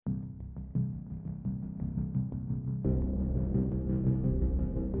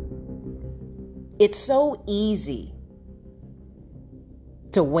It's so easy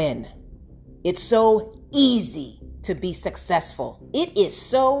to win. It's so easy to be successful. It is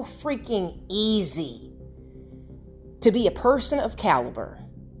so freaking easy to be a person of caliber.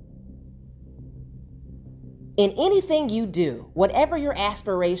 In anything you do, whatever your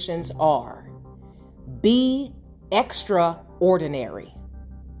aspirations are, be extraordinary.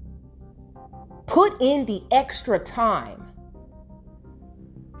 Put in the extra time.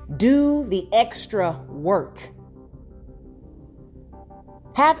 Do the extra work.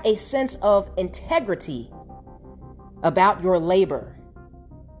 Have a sense of integrity about your labor,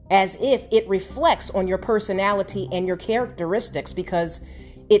 as if it reflects on your personality and your characteristics, because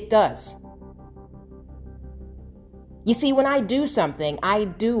it does. You see, when I do something, I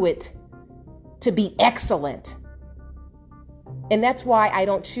do it to be excellent. And that's why I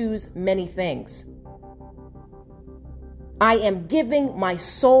don't choose many things. I am giving my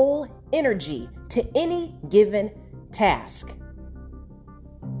soul energy to any given task.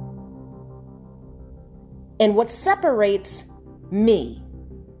 And what separates me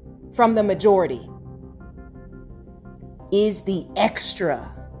from the majority is the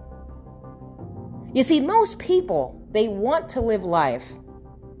extra. You see, most people, they want to live life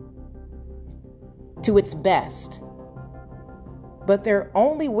to its best, but they're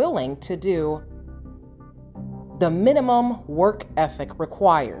only willing to do the minimum work ethic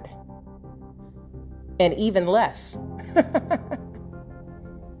required, and even less.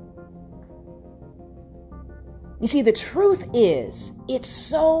 You see, the truth is, it's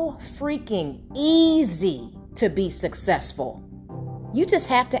so freaking easy to be successful. You just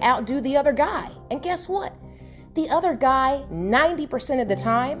have to outdo the other guy. And guess what? The other guy, 90% of the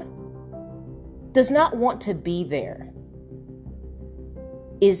time, does not want to be there,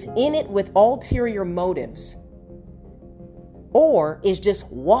 is in it with ulterior motives, or is just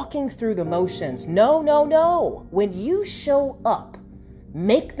walking through the motions. No, no, no. When you show up,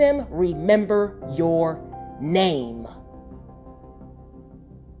 make them remember your name.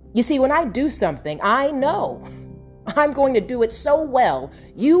 You see, when I do something, I know I'm going to do it so well,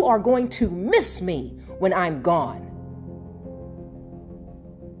 you are going to miss me when I'm gone.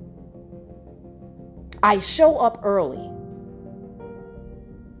 I show up early.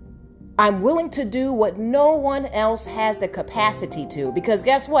 I'm willing to do what no one else has the capacity to, because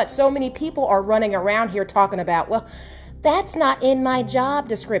guess what? So many people are running around here talking about, well, that's not in my job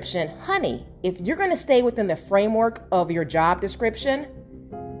description. Honey, if you're going to stay within the framework of your job description,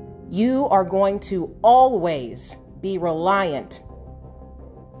 you are going to always be reliant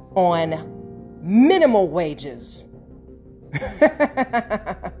on minimal wages.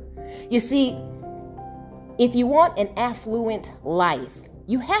 You see, if you want an affluent life,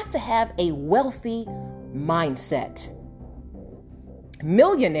 you have to have a wealthy mindset.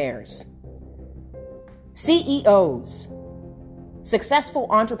 Millionaires, CEOs, successful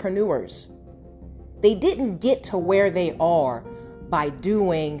entrepreneurs, they didn't get to where they are by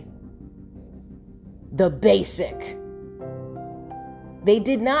doing the basic. They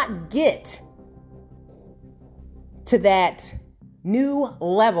did not get to that new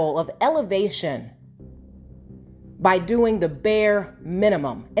level of elevation by doing the bare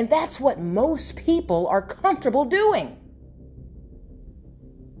minimum. And that's what most people are comfortable doing.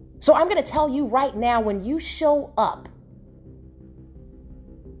 So I'm going to tell you right now, when you show up,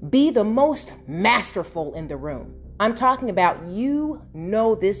 be the most masterful in the room. I'm talking about you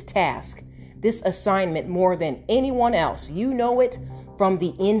know this task, this assignment more than anyone else. You know it from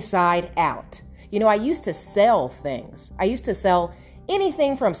the inside out. You know, I used to sell things. I used to sell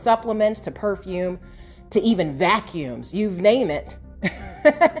anything from supplements to perfume to even vacuums. You name it.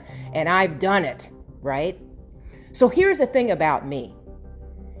 And I've done it, right? So here's the thing about me.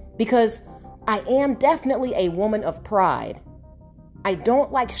 Because I am definitely a woman of pride, I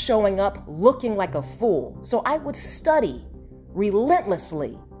don't like showing up looking like a fool. So I would study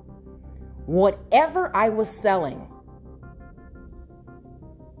relentlessly whatever I was selling,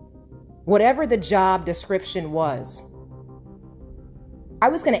 whatever the job description was. I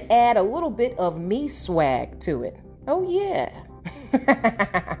was going to add a little bit of me swag to it. Oh, yeah.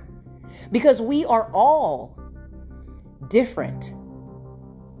 Because we are all different.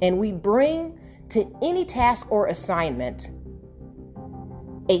 And we bring to any task or assignment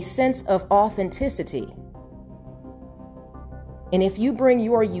a sense of authenticity. And if you bring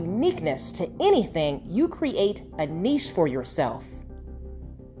your uniqueness to anything, you create a niche for yourself.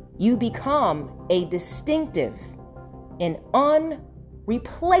 You become a distinctive and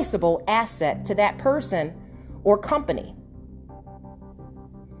unreplaceable asset to that person or company.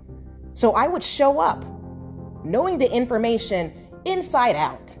 So I would show up knowing the information inside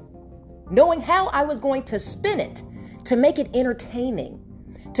out, knowing how I was going to spin it to make it entertaining,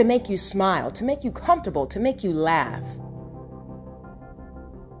 to make you smile, to make you comfortable, to make you laugh.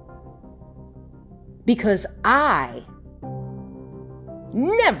 Because I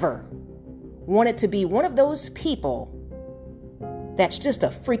never wanted to be one of those people that's just a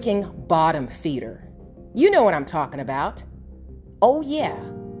freaking bottom feeder. You know what I'm talking about. Oh yeah.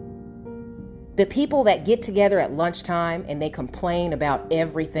 The people that get together at lunchtime and they complain about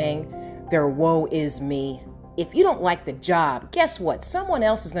everything, their woe is me. If you don't like the job, guess what? Someone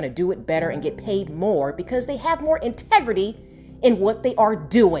else is going to do it better and get paid more because they have more integrity in what they are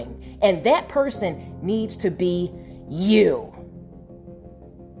doing. And that person needs to be you.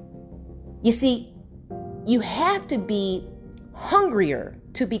 You see, you have to be hungrier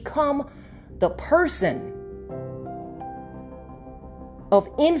to become the person of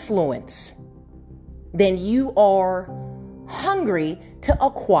influence than you are hungry to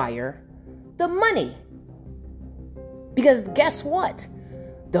acquire the money. Because guess what?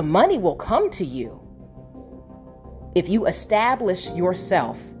 The money will come to you if you establish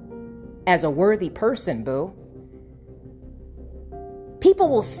yourself as a worthy person, boo. People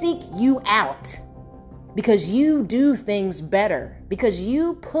will seek you out because you do things better, because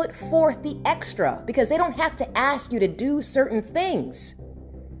you put forth the extra, because they don't have to ask you to do certain things.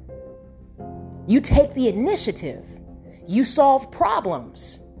 You take the initiative. You solve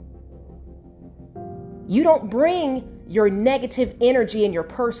problems. You don't bring your negative energy in your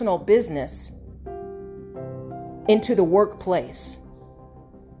personal business into the workplace.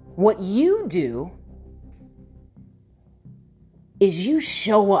 What you do is you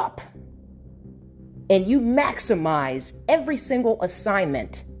show up and you maximize every single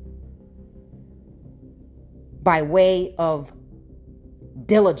assignment by way of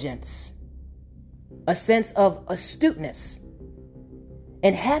diligence, a sense of astuteness,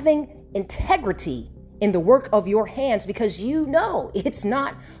 and having integrity in the work of your hands, because you know it's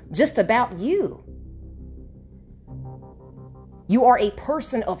not just about you. You are a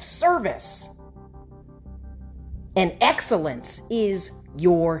person of service, and excellence is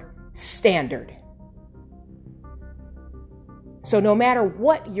your standard. So no matter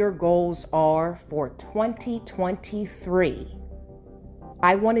what your goals are for 2023,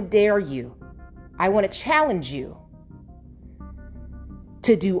 I want to dare you, I want to challenge you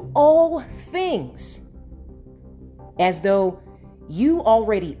to do all things as though you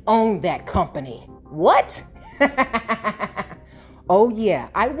already own that company. What? Oh yeah,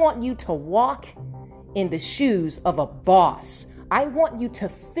 I want you to walk in the shoes of a boss. I want you to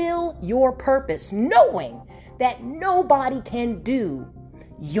fill your purpose knowing that nobody can do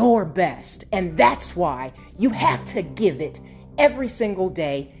your best. And that's why you have to give it every single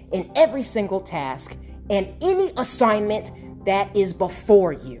day in every single task and any assignment that is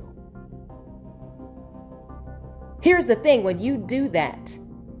before you. Here's the thing, when you do that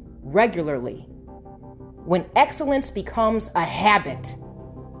regularly, when excellence becomes a habit,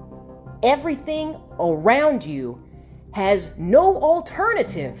 everything around you has no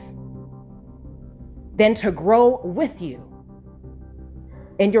alternative than to grow with you.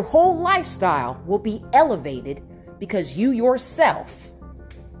 And your whole lifestyle will be elevated because you yourself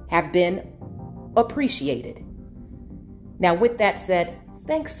have been appreciated. Now, with that said,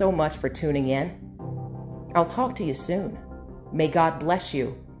 thanks so much for tuning in. I'll talk to you soon. May God bless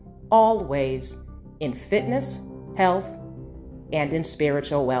you always in fitness, health, and in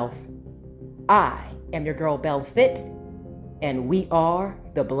spiritual wealth. I am your girl Belle Fit, and we are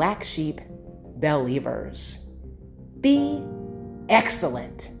the Black Sheep Believers. Be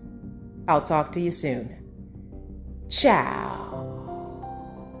excellent. I'll talk to you soon. Ciao.